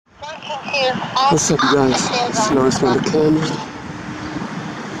What's up, you guys? It's Lawrence from the camera.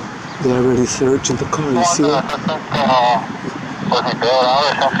 They already searching the car, you see it?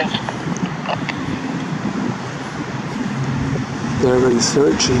 They're already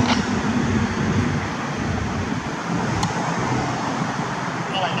searching.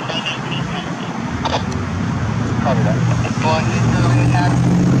 Copy that.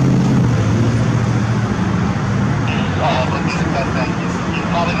 He's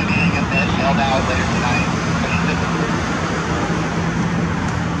probably going to be getting that mailed out later tonight.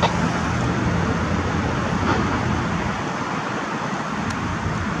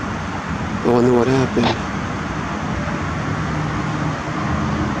 I wonder what happened.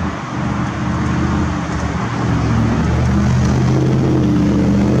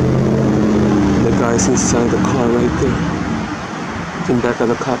 The guy's inside the car right there. In back of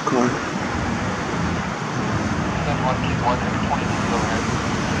the cop car.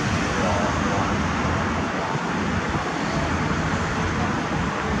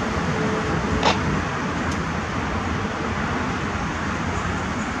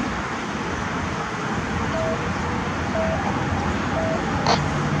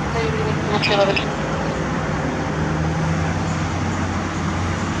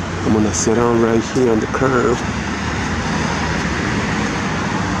 I'm gonna sit down right here on the curb.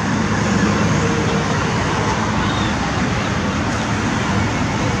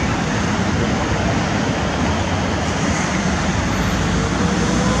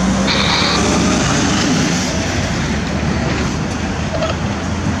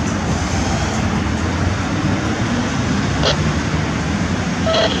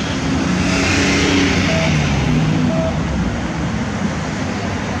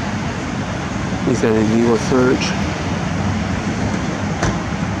 Is that a legal search?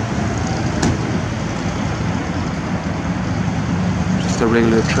 Just a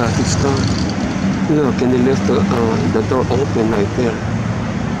regular traffic stop. Look, and they left the door open right there.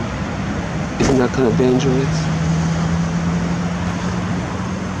 Isn't that kind of dangerous?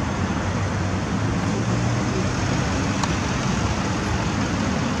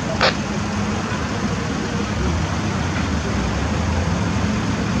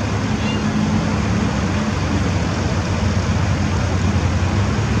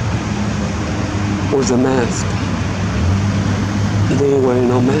 Where's the mask? They ain't wearing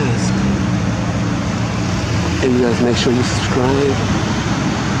no mask. And you guys make sure you subscribe.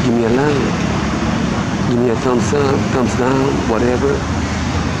 Give me a like. Give me a thumbs up, thumbs down, whatever.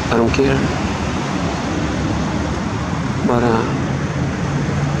 I don't care. But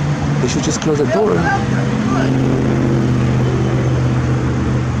they should just close the door.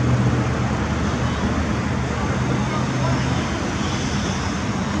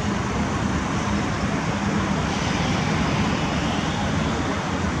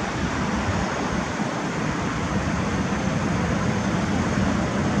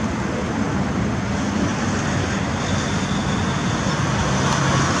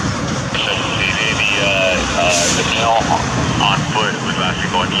 The male on foot was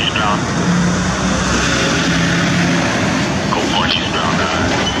actually going eastbound. Going eastbound,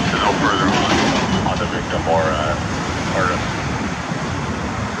 no further on the victim or artist.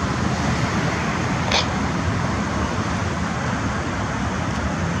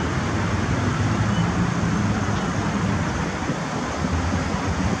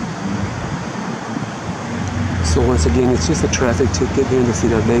 So once again, it's just a traffic ticket here in the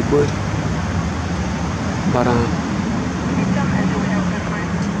city of Lakewood. But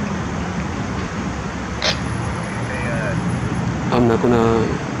I'm not gonna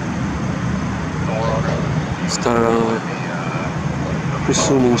start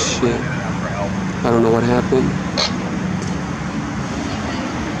presuming shit. I don't know what happened.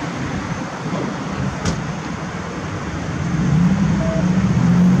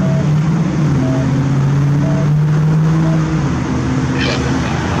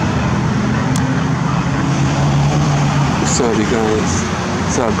 Sorry guys,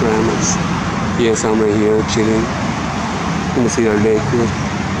 sorry grandmas. Yes, I'm right here chilling in the city of Lakewood,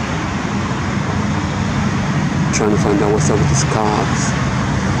 trying to find out what's up with these cops.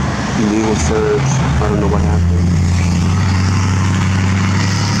 Illegal search, I don't know what happened.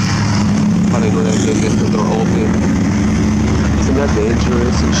 But I know that they left the door open. Isn't that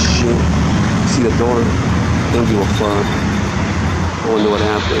dangerous and shit? See the door, they don't give a fuck. I wonder what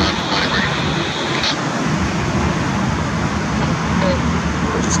happened.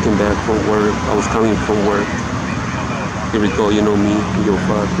 I just came back from work. I was coming from work. Here we go, you know me. Give a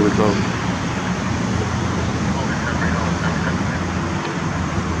fuck. Here we go.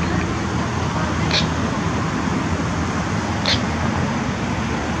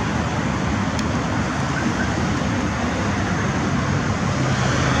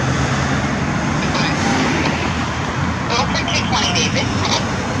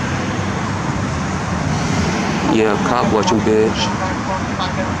 Yeah, cop watching, bitch.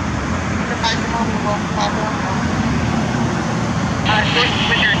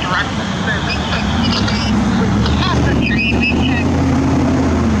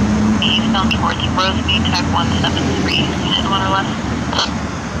 Eastbound towards Roseby, Tech 173, and 1 or less.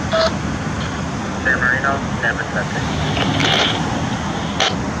 San Marino, never something.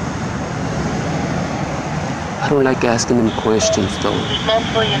 I don't like asking them questions though,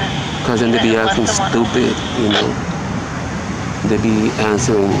 because then they be acting stupid, you know. They be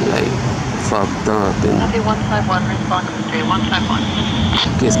answering like fucked up and 151, respond to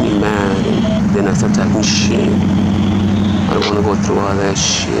 151. gets me mad, and then I start talking shit. I don't want to go through all that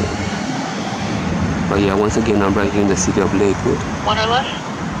shit. But yeah, once again, I'm right here in the city of Lakewood. 1 or less?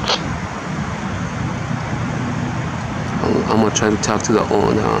 I'm gonna try to talk to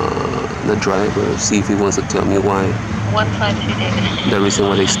the driver, see if he wants to tell me why. 152 David. The reason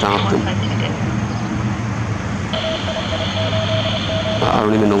why they stopped him. 152 David. I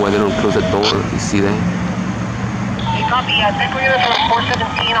don't even know why they don't close the door. You see that? You copy, I think we're gonna from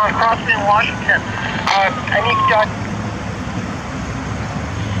 417 on Crossman, Washington. I need to talk.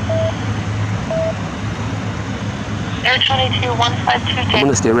 Air 22, 152 I'm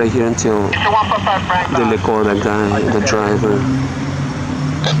gonna stay right here until they let go of that guy, the driver.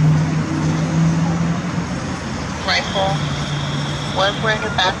 Rifle was wearing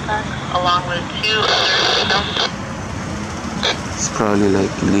a backpack along with 2 others. It's probably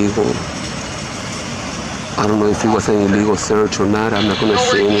like illegal. I don't know if it was an illegal search or not. I'm not gonna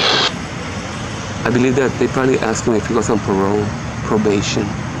say anything. I believe that they probably asked him if he was on probation.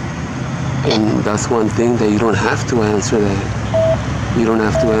 And that's one thing that you don't have to answer that. You don't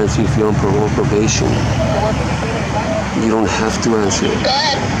have to answer if you're on parole, probation. You don't have to answer.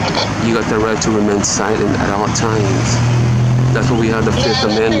 You got the right to remain silent at all times. That's what we have, the Fifth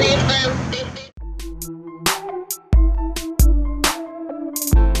Amendment.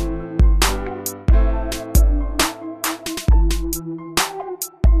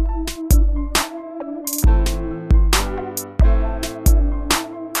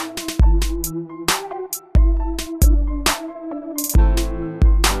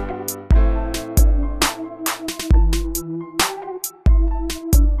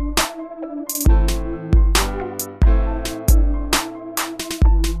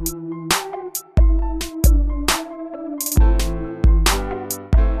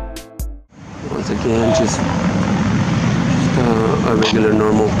 Once again, just a regular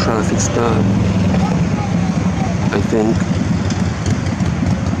normal traffic stop. I think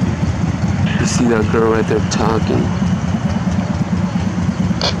you see that girl right there talking.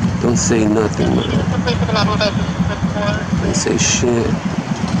 Don't say nothing, man. Don't say shit.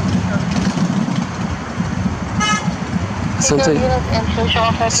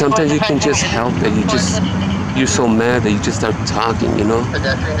 Sometimes you can just help it. You're so mad that you just start talking, you know?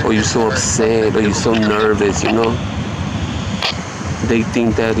 Or you're so upset, or you're so nervous, you know? They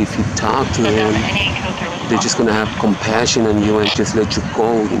think that if you talk to them, they're just gonna have compassion on you and just let you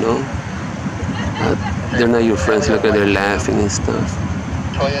go, you know? They're not your friends. Look at they're laughing and stuff.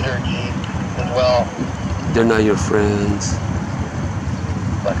 Toyota or Jeep as well. They're not your friends.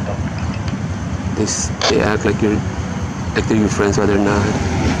 They act like they're your friends, but they're not.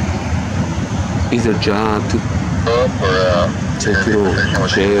 It's their job to take you to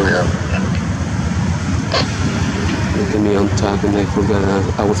jail. Look at me, I'm talking, I forgot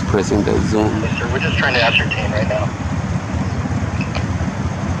I was pressing that Zoom. Yes, sir, we're just trying to ascertain right now.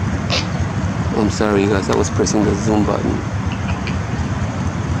 I'm sorry guys, I was pressing the Zoom button.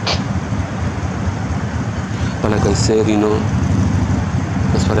 But like I said, you know,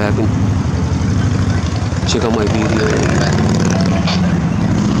 that's what happened. Check out my video.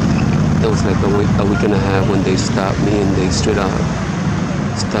 That was like a week and a half when they stopped me and they straight up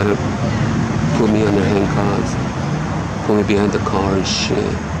started put me on their handcuffs, put me behind the car and shit.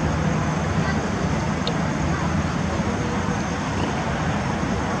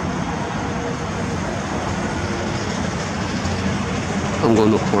 I'm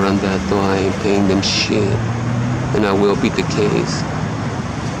going to court on that though. I ain't paying them shit, and I will beat the case.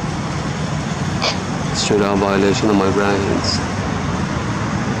 Straight out violation of my rights.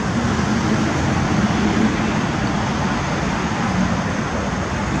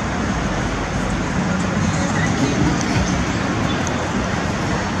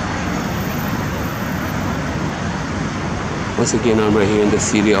 Once again, I'm right here in the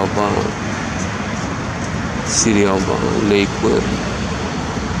city of Lakewood.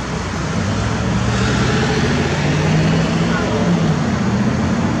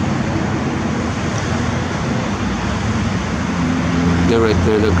 They're right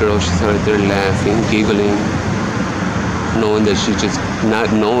there, the girl, she's right there laughing, giggling. knowing that she just,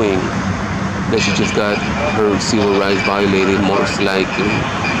 not knowing that she just got her civil rights violated. Most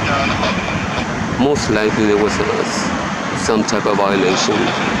likely there was some type of violation.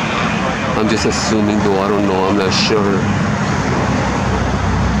 I'm just assuming, though I don't know, I'm not sure.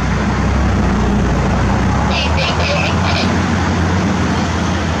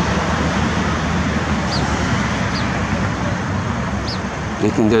 I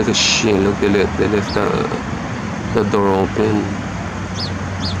think there's a shit. Look, they left the door open.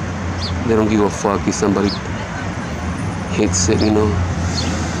 They don't give a fuck if somebody hits it, you know.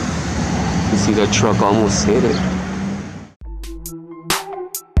 You see that truck almost hit it.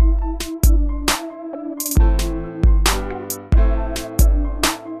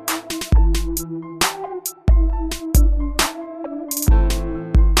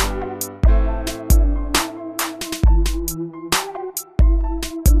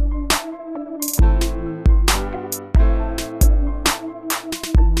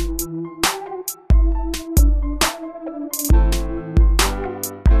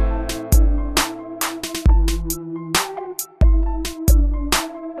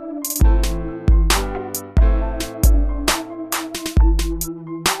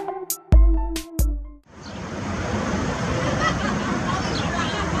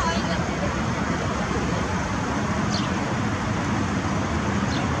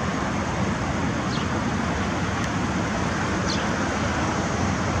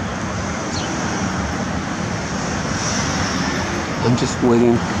 I'm just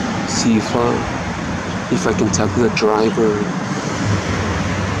waiting to see if I can talk to the driver.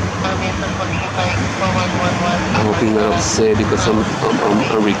 I hope he's not upset because I'm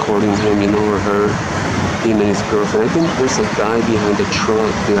recording him, you know, or her, him and his girlfriend. I think there's a guy behind the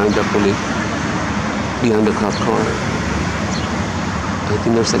truck, behind the cop car. I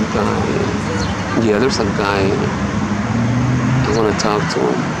think there's a guy. Yeah, there's a guy. I want to talk to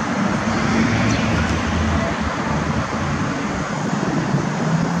him.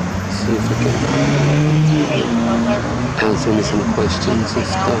 See if I can answer me some questions and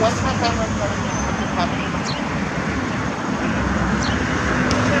stuff.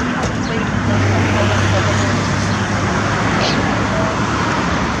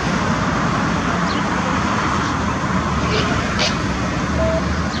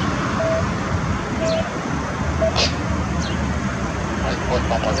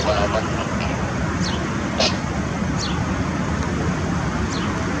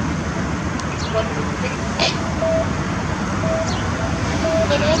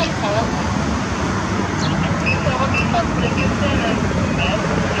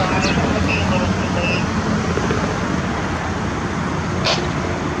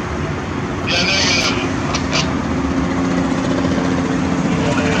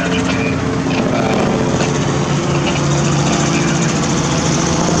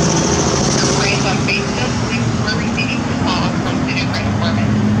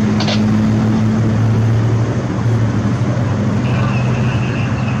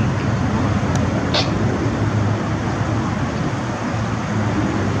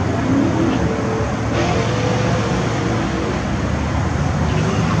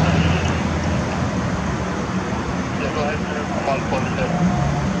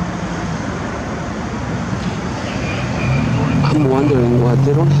 I'm wondering what,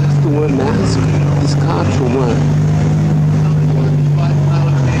 they don't have to wear masks, these cops, or what?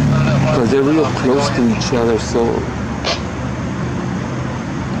 Because they're real close to each other, so,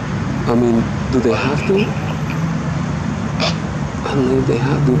 I mean, do they have to? I don't know if they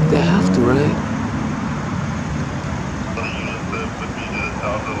have to. They have to, right?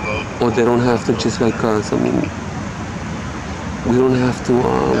 Or they don't have to, just like us. I mean, we don't have to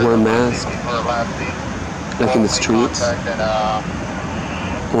wear masks like in the streets.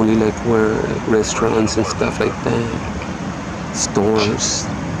 Only like where restaurants and stuff like that, stores.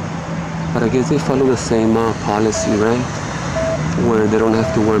 But I guess they follow the same policy, right? Where they don't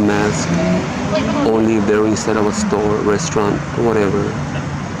have to wear masks, only if they're inside of a store, restaurant, whatever.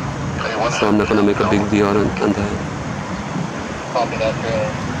 So I'm not gonna make a big deal on that. Copy that, trailer.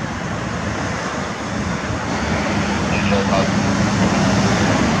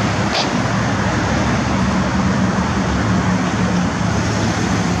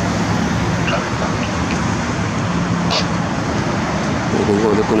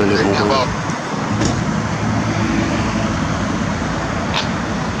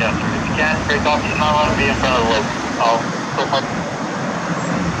 Yeah, sir. If you can, break off. He's not allowed to be in front of the loop.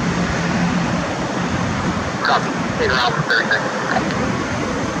 Copy. Take around for 30 seconds.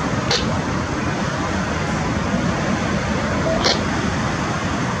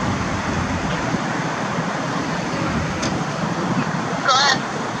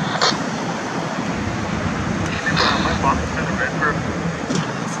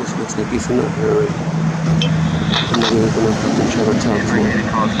 he's in a hurry. I'm not even gonna fucking try to talk to him.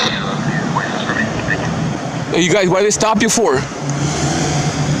 Hey, you guys, what did they stop you for?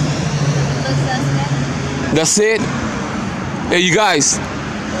 That's it? Hey, you guys,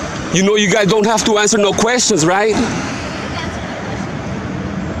 you know you guys don't have to answer no questions, right?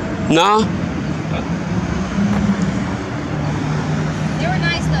 Nah? They were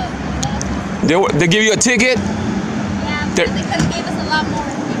nice though. They give you a ticket? Yeah, but they could have gave us a lot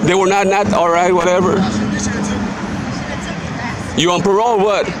more. They were not all right, whatever. You on parole or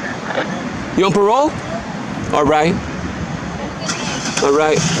what? You on parole? All right. All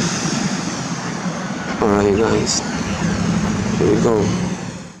right. All right, guys. Here we go.